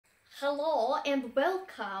Hello and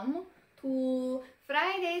welcome to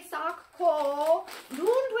Friday Sock Co. June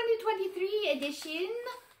 2023 edition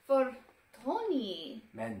for Tony.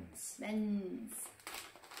 Men's.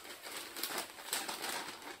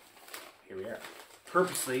 Here we are.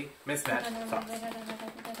 Purposely mismatched socks.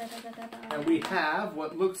 And we have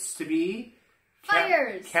what looks to be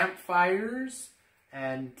campfires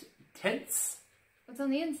and tents. What's on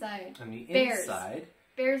the inside? On the Bears. inside.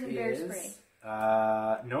 Bears and bear spray.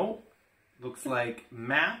 No. Looks like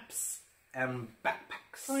maps and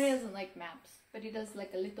backpacks. Tony doesn't like maps, but he does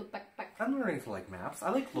like a little backpack. I'm learning to like maps. I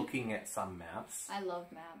like looking at some maps. I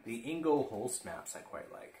love maps. The Ingo Holst maps I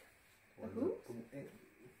quite like. Who? I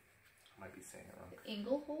might be saying it wrong. The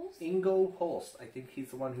Ingle-Holst? Ingo Holst. I think he's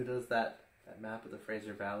the one who does that map of the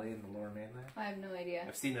Fraser Valley in the Lower Mainland. I have no idea.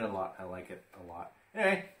 I've seen it a lot. I like it a lot.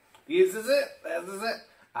 Anyway, this is it.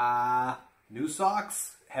 New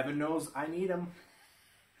socks. Heaven knows I need them.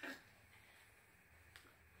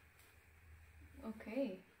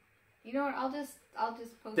 Okay. You know what? I'll just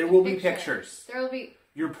post. There will be pictures. There will be.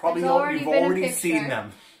 You've already seen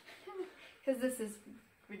them. Because this is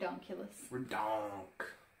redonkulous. Redonk.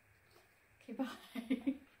 Okay, bye.